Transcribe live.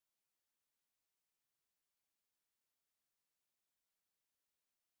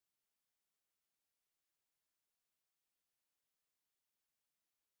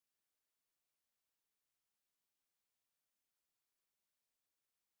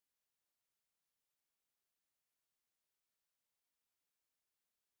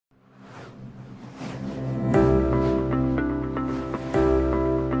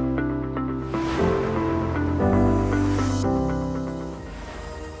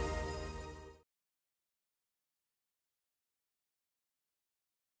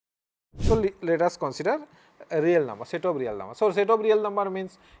So, let us consider a real number, set of real number. So, set of real number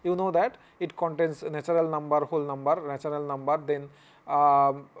means you know that it contains natural number, whole number, natural number, then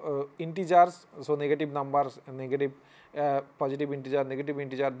integers, so negative numbers, negative positive integer, negative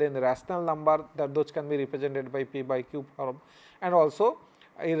integer, then rational number, that those can be represented by p by q form, and also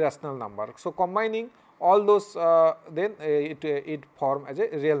irrational number. So, combining all those then it form as a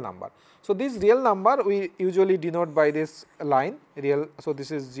real number. So, this real number we usually denote by this line real. So, this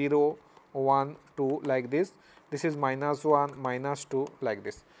is 0, 1, 2 like this, this is -1, -2 like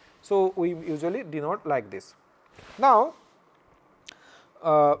this. So, we usually denote like this. Now,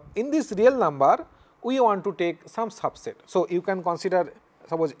 in this real number we want to take some subset. So, you can consider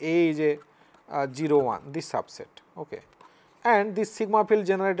suppose A is a 0, 1, this subset, okay, and this sigma field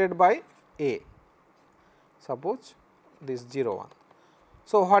generated by A, suppose this 0, 1.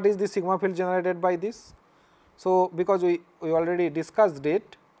 So, what is the sigma field generated by this? So, because we already discussed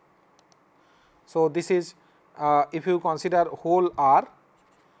it. So, this is if you consider whole R,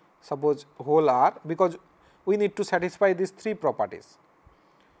 suppose whole R, because we need to satisfy these 3 properties.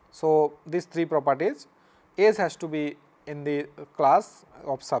 So, these 3 properties, S has to be in the class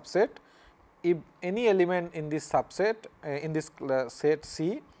of subset. If any element in this subset in this set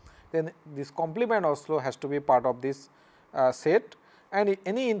C, then this complement also has to be part of this set, and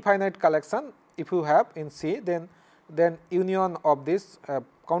any infinite collection if you have in C, then union of this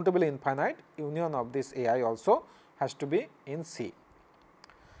countable infinite, union of this AI also has to be in C.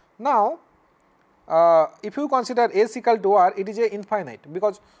 Now, if you consider S equal to R, it is a infinite,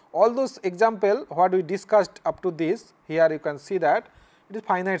 because all those example what we discussed up to this, here you can see that it is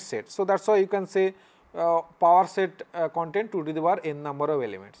finite set. So, that is why you can say power set contain 2 to the power n number of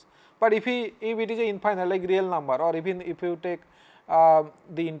elements. But if it is a infinite like real number, or even if you take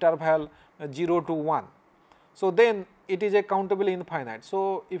the interval 0 to 1, so then it is a countable infinite.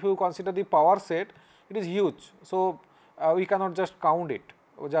 So, if you consider the power set, it is huge. So, we cannot just count it,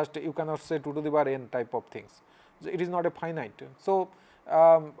 just you cannot say 2 to the power n type of things. So, it is not a finite. So,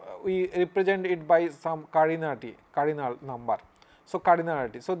 we represent it by some cardinal number. So,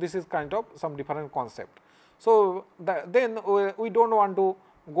 cardinality. So, this is kind of some different concept. So, then we do not want to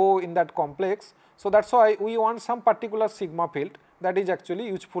go in that complex. So, that is why we want some particular sigma field that is actually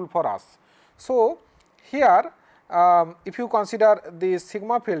useful for us. So, here if you consider the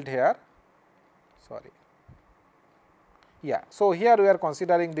sigma field here, sorry, yeah. So, here we are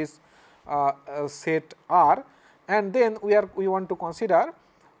considering this set R, and then we want to consider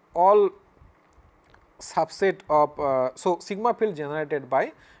all subset of so sigma field generated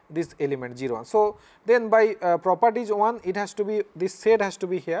by this element 0, 1. So, then by properties 1, it has to be, this set has to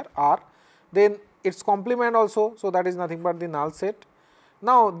be here R, then its complement also. So, that is nothing but the null set.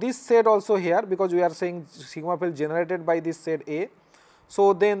 Now, this set also here, because we are saying sigma field generated by this set A.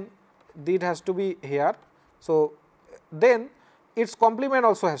 So, then it has to be here. So, then its complement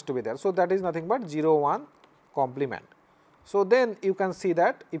also has to be there. So, that is nothing but 0, 1 complement. So, then you can see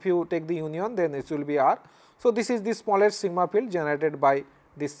that if you take the union, then it will be R. So, this is the smallest sigma field generated by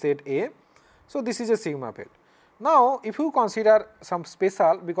this set A. So, this is a sigma field. Now, if you consider some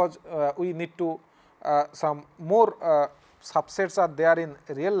special, because we need to some more subsets are there in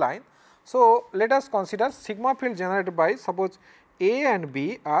real line. So, let us consider sigma field generated by, suppose A and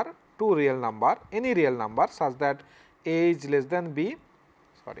B are 2 real number, any real number such that A is less than B,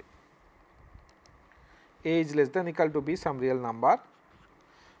 sorry, A is less than equal to B, some real number.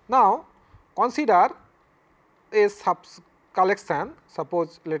 Now, consider a collection,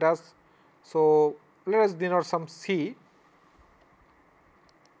 suppose let us denote some C.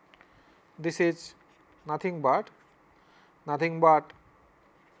 This is nothing but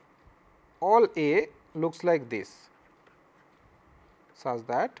all A looks like this, such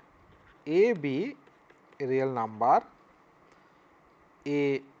that A be a real number,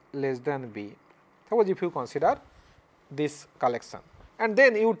 A less than B. Suppose if you consider this collection, and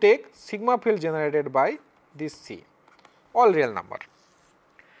then you take sigma field generated by this C, all real number.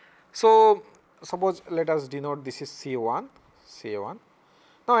 So, suppose let us denote this is C1, C1.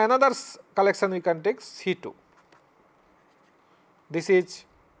 Now, another collection we can take C2. This is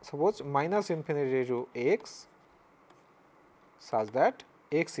suppose minus infinity to x, such that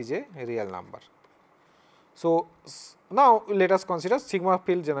x is a real number. So, now let us consider sigma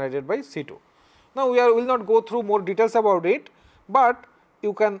field generated by C2. Now, we will not go through more details about it, but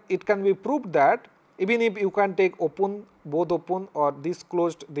it can be proved that even if you can take open, both open, or this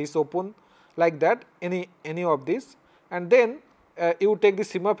closed, this open, like that, any of this, and then you take the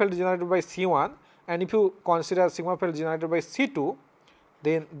sigma field generated by C1, and if you consider sigma field generated by C2,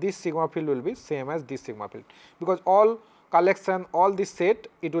 then this sigma field will be same as this sigma field, because all collection, all this set,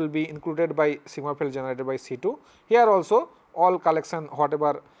 it will be included by sigma field generated by C2. Here also all collection,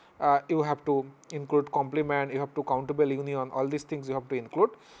 whatever you have to include complement, you have to countable union, all these things you have to include.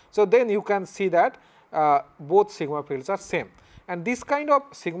 So then you can see that both sigma fields are same, and this kind of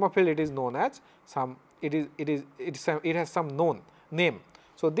sigma field, it is known as some, it has some known name.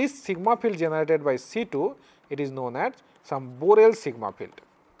 So this sigma field generated by C2, it is known as some Borel sigma field.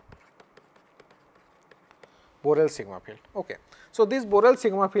 Borel sigma field. Okay. So this Borel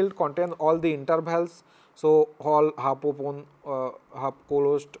sigma field contain all the intervals. So all half open, half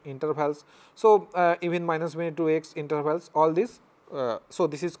closed intervals. So even minus many to x intervals, all this. So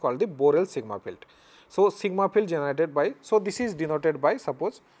this is called the Borel sigma field. So sigma field generated by, so this is denoted by,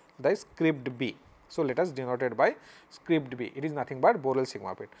 suppose the script B. So let us denote it by script B. It is nothing but Borel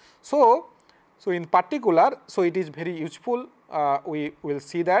sigma field. So in particular, so it is very useful. We will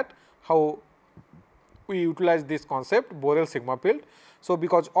see that how we utilize this concept Borel sigma field. So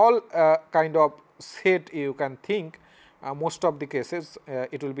because all kind of set you can think, most of the cases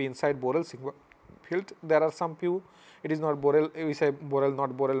it will be inside Borel sigma field. There are some few, it is not Borel, we say Borel,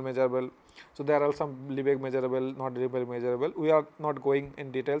 not Borel measurable. So there are some Lebesgue measurable, not Lebesgue measurable. We are not going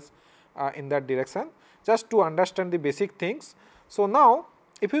in details in that direction, just to understand the basic things. So now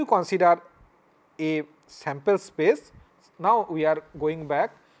if you consider a sample space, now we are going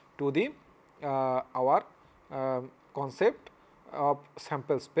back to the our concept of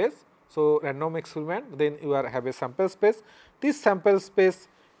sample space. So random experiment, then you have a sample space. This sample space,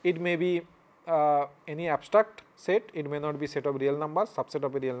 it may be any abstract set, it may not be set of real numbers, subset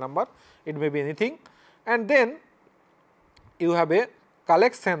of a real number, it may be anything, and then you have a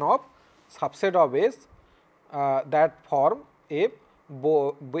collection of subset of S that form a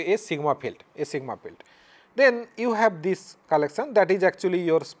sigma field, Then you have this collection, that is actually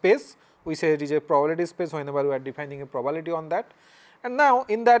your space. We say it is a probability space whenever we are defining a probability on that. And now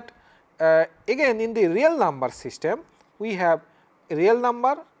in that again in the real number system, we have a real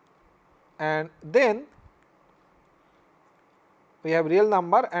number, and then we have real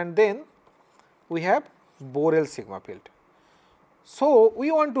number, and then we have Borel sigma field. So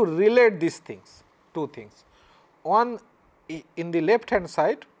we want to relate these things, two things. One, in the left hand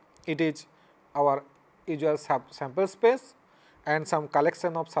side, it is our usual sample space and some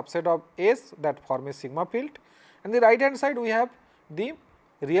collection of subset of S that form a sigma field, and the right hand side we have the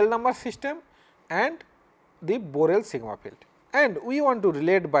real number system and the Borel sigma field, and we want to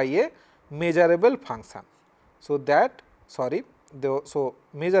relate by a measurable function. So that, so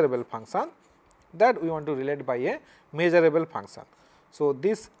measurable function, that we want to relate by a measurable function. So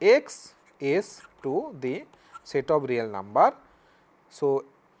this x is to the set of real number. So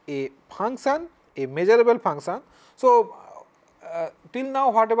a function, a measurable function. So till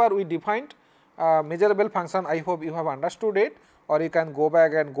now whatever we defined measurable function, I hope you have understood it, or you can go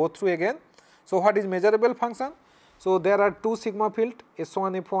back and go through again. So what is measurable function? So there are two sigma field,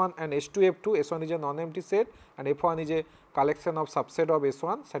 S1 F1 and S2 F2. S1 is a non-empty set and F1 is a collection of subset of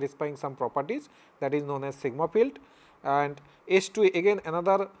S1 satisfying some properties, that is known as sigma field, and S2 again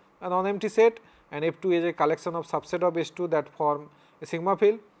another non-empty set, and F2 is a collection of subset of S2 that form a sigma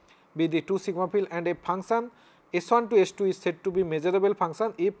field, be the two sigma field, and a function S1 to S2 is said to be measurable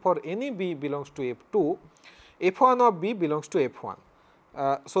function if for any B belongs to F2, F1 of B belongs to F1.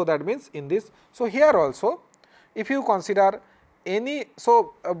 So that means in this, so here also if you consider any,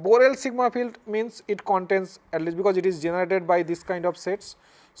 so Borel sigma field means it contains, at least because it is generated by this kind of sets.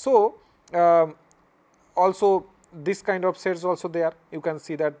 So also this kind of sets also there, you can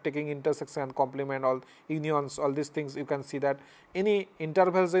see that taking intersection, complement, all unions, all these things, you can see that any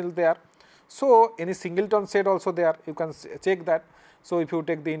intervals is there. So any singleton set also there, you can check that. So if you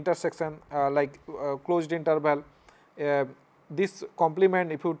take the intersection like closed interval, this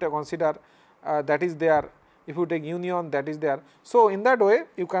complement if you consider that is there, if you take union, that is there. So in that way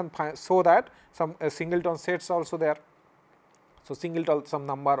you can show that some singleton sets also there. So singleton some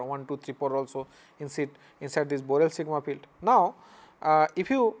number 1, 2, 3, 4 also inside this Borel sigma field. Now if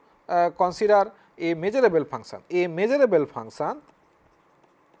you consider a measurable function, a measurable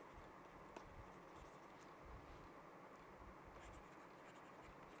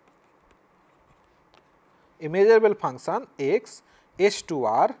function x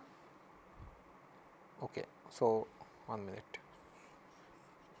S2R, okay, so 1 minute.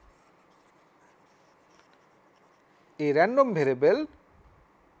 A random variable,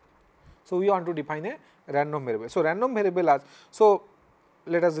 so we want to define a random variable. So random variable as, so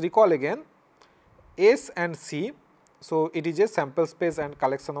let us recall again S and C, so it is a sample space and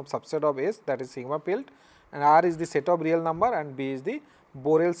collection of subset of S, that is sigma field, and R is the set of real number and B is the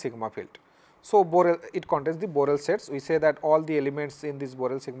Borel sigma field. So, Borel, it contains the Borel sets. We say that all the elements in this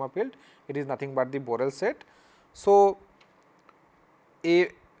Borel sigma field, it is nothing but the Borel set. So, a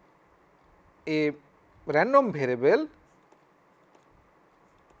random variable,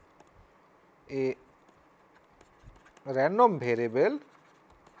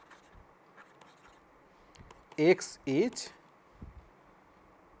 x is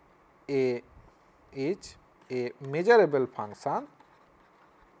a measurable function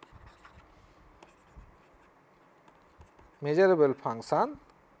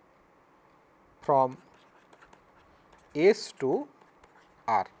from S to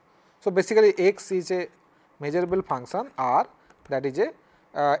R. So, basically x is a measurable function, R, that is a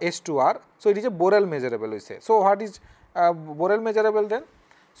S to R. So, it is a Borel measurable, we say. So, what is Borel measurable then?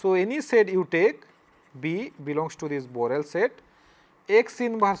 So, any set you take, B belongs to this Borel set, x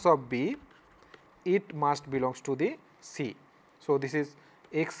inverse of B, it must belongs to the C. So, this is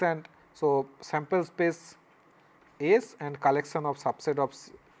x, and so sample space S and collection of subset of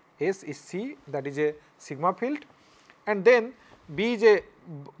S is C, that is a sigma field, and then B is a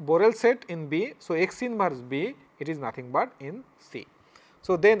Borel set in B. So, x inverse B, it is nothing but in C.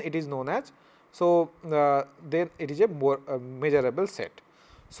 So, then it is known as, so then it is a measurable set.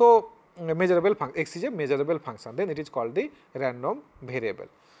 So, measurable function, x is a measurable function, then it is called the random variable.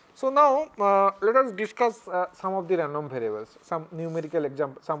 So, now let us discuss some of the random variables, some numerical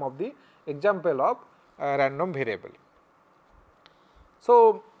example, some of the example of random variable.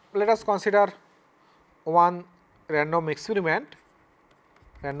 So, let us consider one random experiment.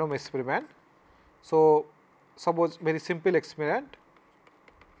 So, suppose very simple experiment,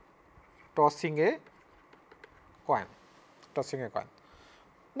 tossing a coin.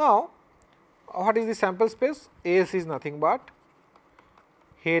 Now, what is the sample space? S is nothing but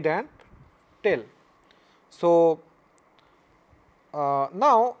head and tail. So,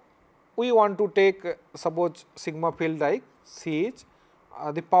 now we want to take suppose sigma field like C is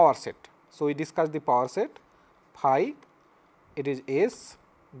the power set. So, we discuss the power set, phi, it is S,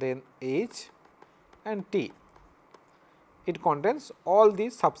 then H and T. It contains all the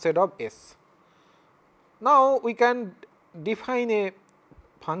subset of S. Now, we can define a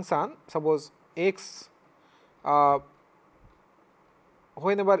function, suppose x,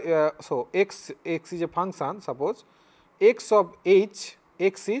 whenever so x is a function, suppose x of h,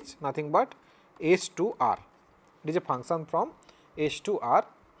 x is nothing but S to R, it is a function from S to R,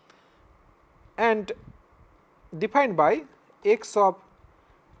 and defined by x of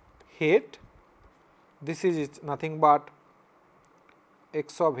head, this is nothing but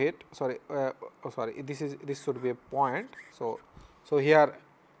x of head, this should be a point. So, here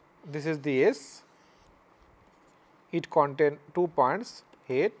this is the S, it contain 2 points,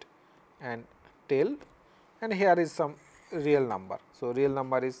 head and tail, and here is some real number. So, real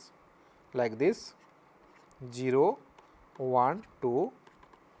number is like this 0, 1, 2,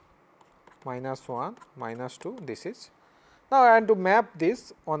 minus 1, minus 2, this is. Now, I want to map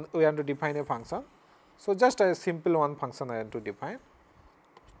this on, we want to define a function. So, just a simple one function I want to define.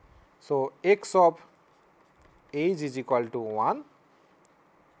 So, x of age is equal to 1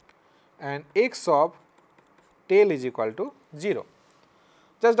 and x of tail is equal to 0.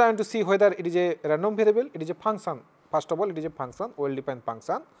 Just I want to see whether it is a random variable, it is a function. First of all, it is a function, well defined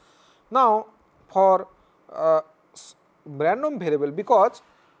function. Now, for random variable, because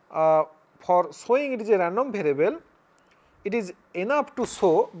for showing it is a random variable, it is enough to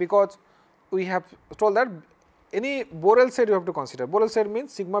show, because we have told that any Borel set you have to consider. Borel set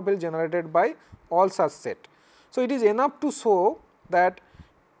means sigma field generated by all such set. So, it is enough to show that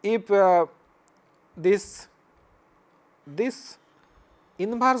if this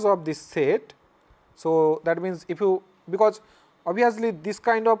inverse of this set, so that means if you, because obviously this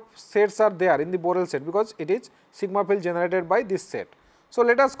kind of sets are there in the Borel set, because it is sigma field generated by this set. So,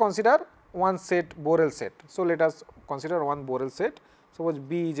 let us consider one set Borel set. So, let us consider one Borel set. Suppose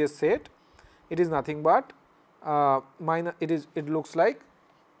B is a set, it is nothing but minus, it looks like,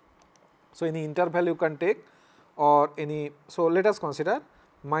 so any interval you can take or any. So, let us consider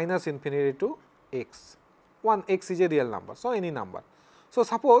minus infinity to x, one x is a real number. So, any number. So,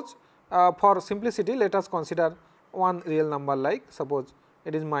 suppose for simplicity let us consider one real number like suppose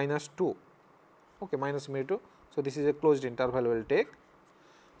it is minus 2, okay, minus infinity 2. So, this is a closed interval we will take.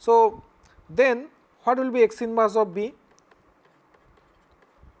 So, then what will be x inverse of B?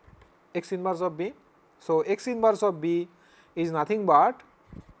 X inverse of B. So, x inverse of B is nothing but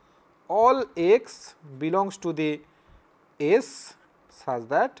all x belongs to the S such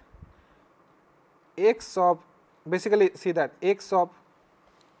that x of, basically see that x of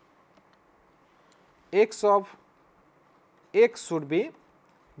x should be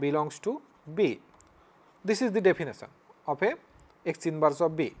belongs to B. This is the definition of a x inverse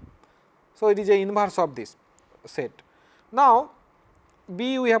of B. So, it is a inverse of this set. Now,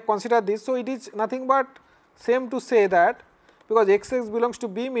 B we have considered this. So, it is nothing but same to say that because x belongs to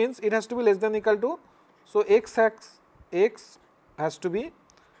B means it has to be less than equal to. So, x has to be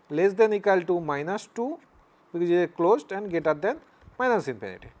less than equal to minus 2 because it is closed and greater than minus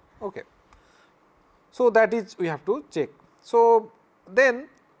infinity. Okay. So, that is we have to check. So, then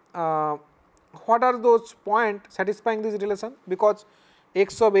what are those points satisfying this relation, because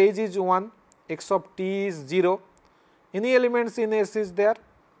x of age is 1, x of t is 0, any elements in S is there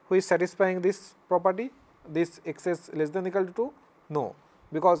who is satisfying this property, this x is less than equal to 2? No,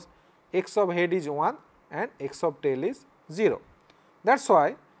 because x of head is 1 and x of tail is 0. That is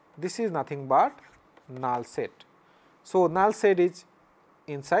why this is nothing but null set. So, null set is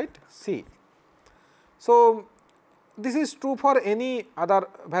inside C. So, this is true for any other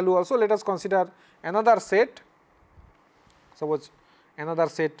value also. Let us consider another set. Suppose another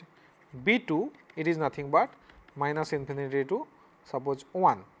set B2, it is nothing but minus infinity to suppose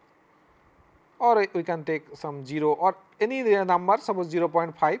 1, or we can take some 0 or any real number, suppose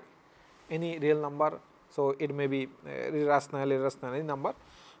 0.5, any real number. So, it may be irrational, any number.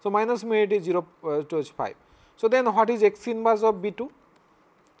 So, minus infinity is 0 to 5. So, then what is x inverse of B2?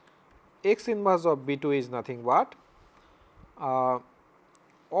 X inverse of B2 is nothing but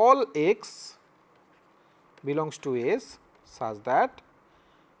all x belongs to S such that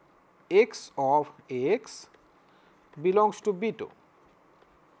x of x belongs to B2.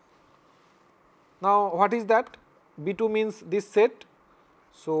 Now, what is that? B2 means this set.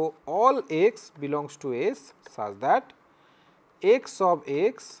 So, all x belongs to S such that x of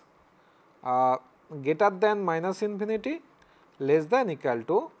x greater than minus infinity less than equal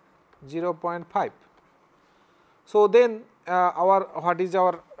to 0.5. So, then our what is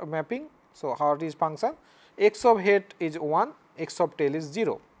our mapping? So, how it is function? X of head is 1, x of tail is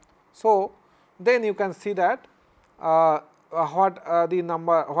 0. So, then you can see that the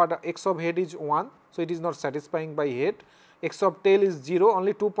number what x of head is 1. So, it is not satisfying by head, x of tail is 0,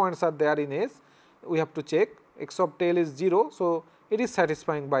 only 2 points are there in S, we have to check, x of tail is 0. So, it is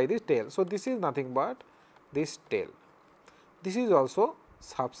satisfying by the tail. So, this is nothing but this tail. This is also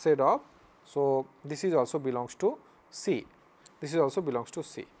subset of, so this is also belongs to C, this is also belongs to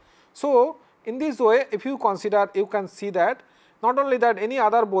C. So, in this way if you consider, you can see that not only that, any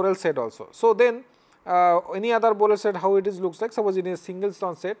other Borel set also. So, then any other Borel set how it is looks like, suppose in a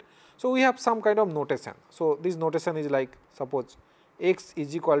singleton set. So, we have some kind of notation. So, this notation is like suppose x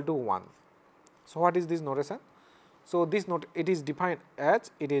is equal to 1. So, what is this notation? So, this it is defined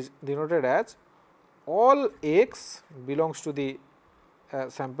as, it is denoted as all x belongs to the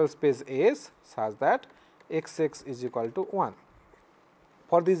sample space S such that x is equal to 1.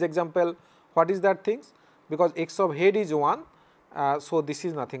 For this example, what is that things? Because x of head is 1, so this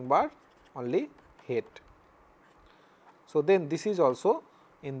is nothing but only head. So, then this is also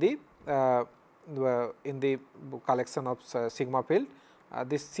in the collection of sigma field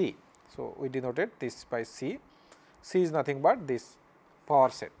this C. So, we denoted this by C. C is nothing but this power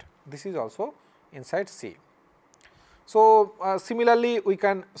set. This is also inside C. So, similarly we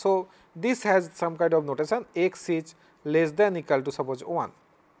can, so this has some kind of notation, x is less than equal to suppose 1.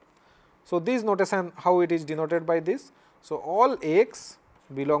 So, this notation how it is denoted by this? So, all x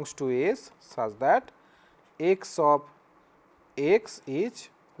belongs to S such that x of x is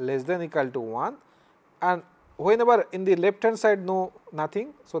less than equal to 1, and whenever in the left hand side no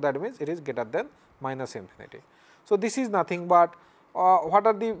nothing. So, that means it is greater than minus infinity. So, this is nothing but what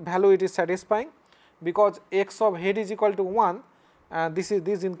are the value it is satisfying, because x of head is equal to 1 and this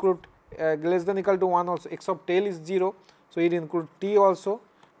include less than equal to 1 also, x of tail is 0. So, it includes t also,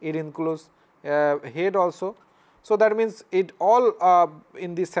 it includes head also. So, that means it all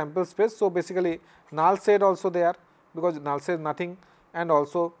in the sample space. So, basically null set also there, because null set nothing, and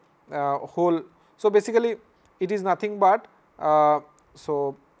also whole. So, basically it is nothing but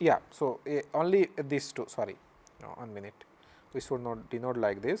so yeah, so only these two, sorry, no, 1 minute, we should not denote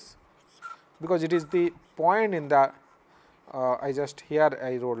like this, because it is the point in the I just here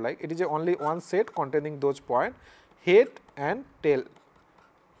I wrote like it is only one set containing those point, head and tail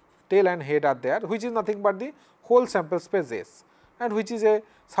and head are there, which is nothing but the whole sample space S, and which is a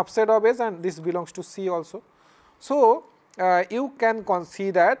subset of S, and this belongs to C also. So, you can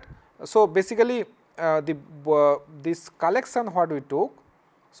see that. So, basically this collection what we took.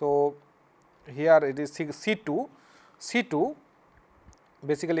 So, here it is C2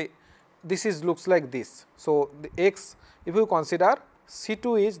 basically this is looks like this. So, the x, if you consider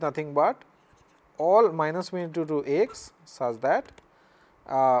C2 is nothing but all minus infinity to x such that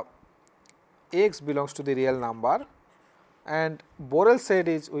x belongs to the real number, and Borel set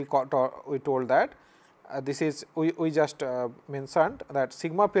is we told that this is we just mentioned that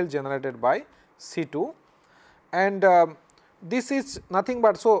sigma field generated by C2, and this is nothing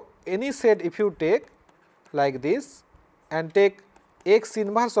but, so any set if you take like this and take x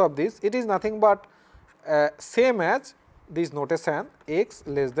inverse of this, it is nothing but same as this notation x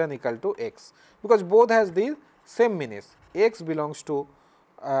less than equal to x, because both has the same meanings. X belongs to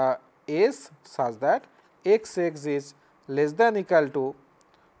S such that x is less than equal to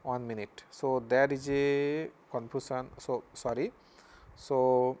 1 minute. So, there is a confusion. So, sorry.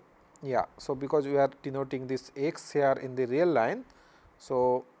 So, yeah. So, because we are denoting this x here in the real line,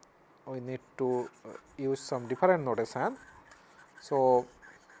 so we need to use some different notation. So,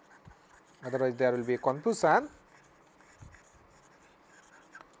 otherwise there will be a confusion.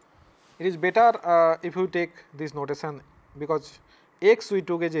 It is better if you take this notation, because x we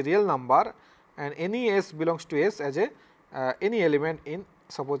took as a real number and any s belongs to s as a any element in,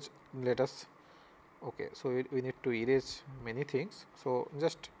 suppose let us, okay. So, we need to erase many things. So,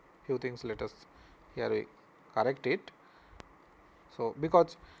 just few things let us here we correct it. So,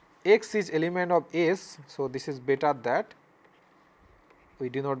 because x is element of s, so this is better that we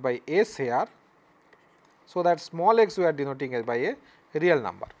denote by s here. So, that small x we are denoting as by a real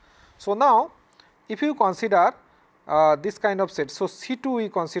number. So, now if you consider this kind of set, so C2 we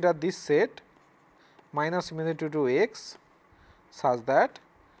consider this set minus infinity to x such that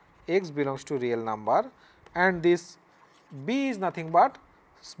x belongs to real number, and this B is nothing but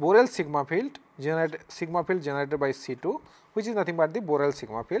Borel sigma field generated by C2, which is nothing but the Borel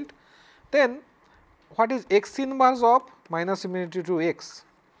sigma field. Then what is x inverse of minus infinity to x?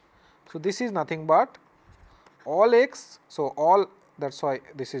 So, this is nothing but all x. So, all, that is why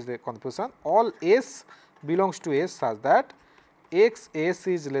this is the confusion, all s belongs to s such that x s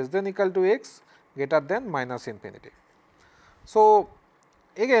is less than equal to x greater than minus infinity. So,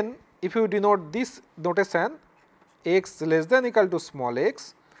 again if you denote this notation x less than equal to small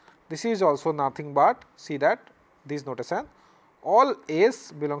x, this is also nothing but, see that this notation all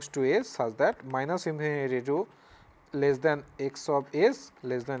s belongs to s such that minus infinity to less than x of s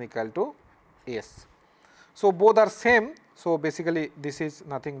less than equal to s. So, both are same. So, basically this is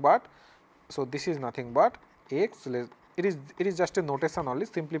nothing but, so this is nothing but x less, it is just a notation only,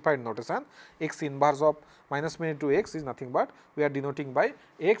 simplified notation, x inverse of minus infinity to x is nothing but we are denoting by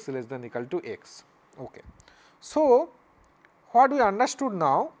x less than equal to x. Okay. So, what we understood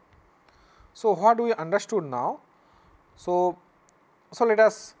now? So, what we understood now? So, let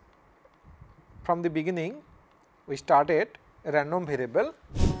us from the beginning we started a random variable